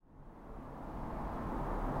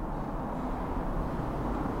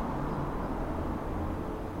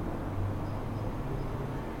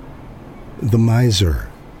The Miser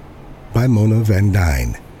by Mona Van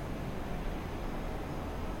Dyne.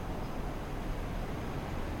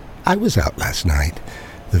 I was out last night,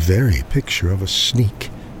 the very picture of a sneak,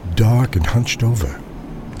 dark and hunched over,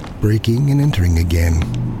 breaking and entering again.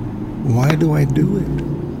 Why do I do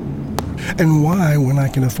it? And why, when I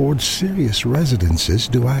can afford serious residences,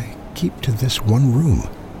 do I keep to this one room?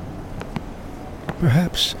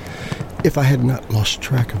 Perhaps if I had not lost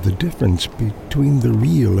track of the difference between the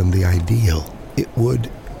real and the ideal, it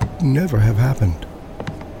would never have happened.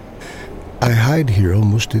 I hide here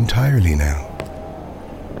almost entirely now.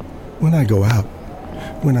 When I go out,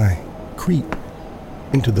 when I creep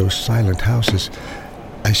into those silent houses,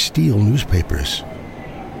 I steal newspapers,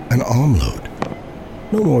 an armload,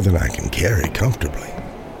 no more than I can carry comfortably.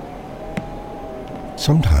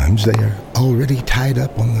 Sometimes they are already tied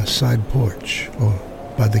up on the side porch or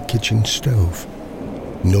by the kitchen stove.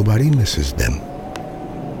 Nobody misses them.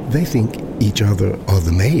 They think each other or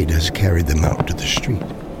the maid has carried them out to the street.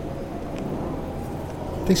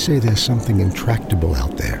 They say there's something intractable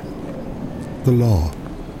out there. The law,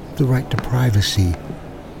 the right to privacy,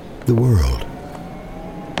 the world.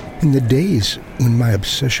 In the days when my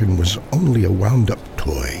obsession was only a wound-up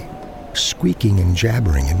toy, squeaking and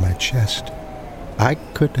jabbering in my chest, I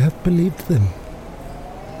could have believed them.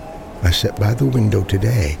 I sat by the window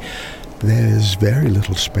today. There's very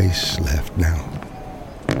little space left now.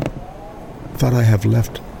 Thought I have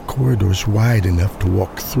left corridors wide enough to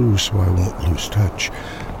walk through so I won't lose touch.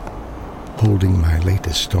 Holding my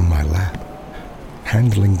latest on my lap,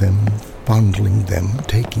 handling them, fondling them,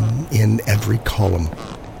 taking in every column.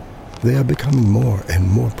 They are becoming more and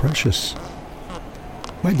more precious.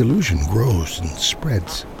 My delusion grows and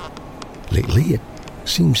spreads. Lately, it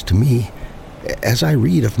seems to me, as I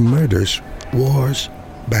read of murders, wars,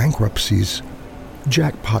 bankruptcies,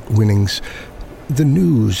 jackpot winnings, the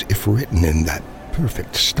news, if written in that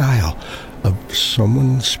perfect style, of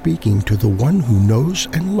someone speaking to the one who knows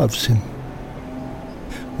and loves him.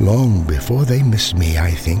 Long before they miss me,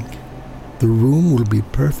 I think, the room will be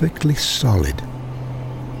perfectly solid.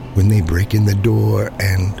 When they break in the door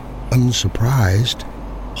and, unsurprised,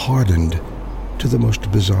 hardened to the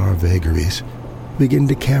most bizarre vagaries, begin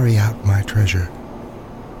to carry out my treasure.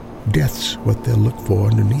 Death's what they'll look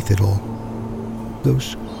for underneath it all.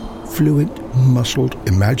 Those fluent, muscled,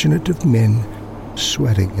 imaginative men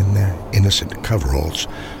sweating in their innocent coveralls.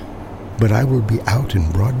 But I will be out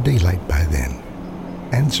in broad daylight by then,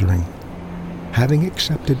 answering, having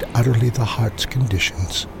accepted utterly the heart's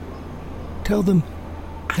conditions. Tell them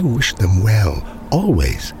I wish them well,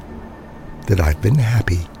 always, that I've been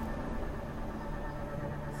happy